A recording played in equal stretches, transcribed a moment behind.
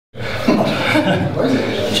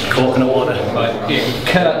Coconut water. Right, you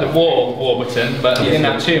Curt the Warburton, but you didn't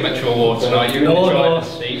have too much of a war tonight. You were in the driver's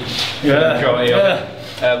seat.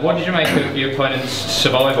 What did you make of your opponent's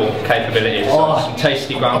survival capabilities? Some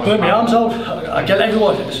tasty ground. I burnt my arms out. I get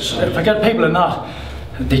everyone. If I get people in that,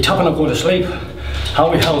 they tapping up going to sleep.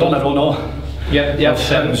 How we held on, I don't know. Yeah,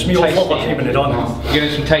 it's me own fault for keeping it on. You're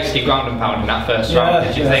doing some tasty ground and pound in that first round.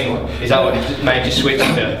 Did you think, is that what made you switch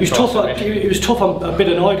to? He was tough. I'm a bit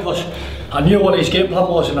annoyed because I knew what his game plan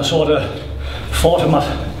was and I sort of fought him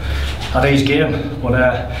at his game. But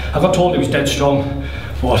I got told he was dead strong.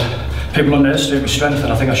 But people underestimate his strength,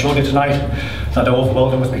 and I think I showed it tonight that I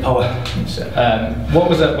overwhelmed him with my power. What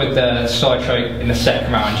was it with the side straight in the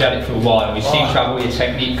second round? You had it for a while. You seemed to have all your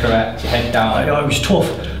technique correct, your head down. It was tough.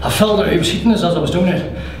 I felt that he was hitting us as I was doing it,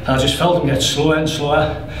 and I just felt him get slower and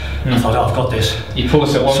slower. I thought, oh, I've got this. You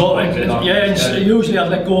paused at one point? Yeah, usually I'd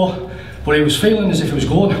let go, but he was feeling as if he was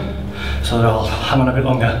going. So I'll hang on a bit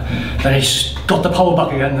longer. Then he's got the power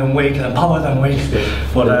back again, then weak, and then power, then weak.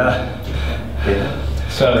 But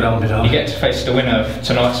so you get to face the winner of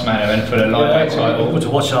tonight's main event for the lightweight title. Good to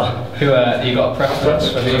watch that. Who you got a preference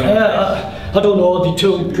for? I don't know. They're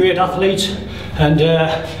two great athletes, and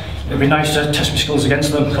it'd be nice to test my skills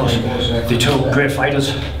against them because they're two great fighters,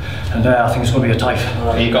 and I think it's going to be a tight.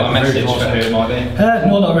 You got a message for who it might be?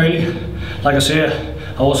 No, not really. Like I say,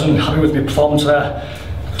 I wasn't happy with my performance there.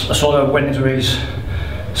 I sort of went into his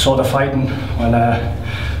sort of fighting,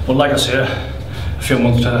 but like I say, a few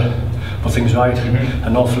months to put things right,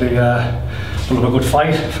 and hopefully we'll have a good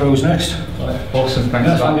fight for who's next. Awesome,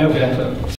 thanks. Thank you.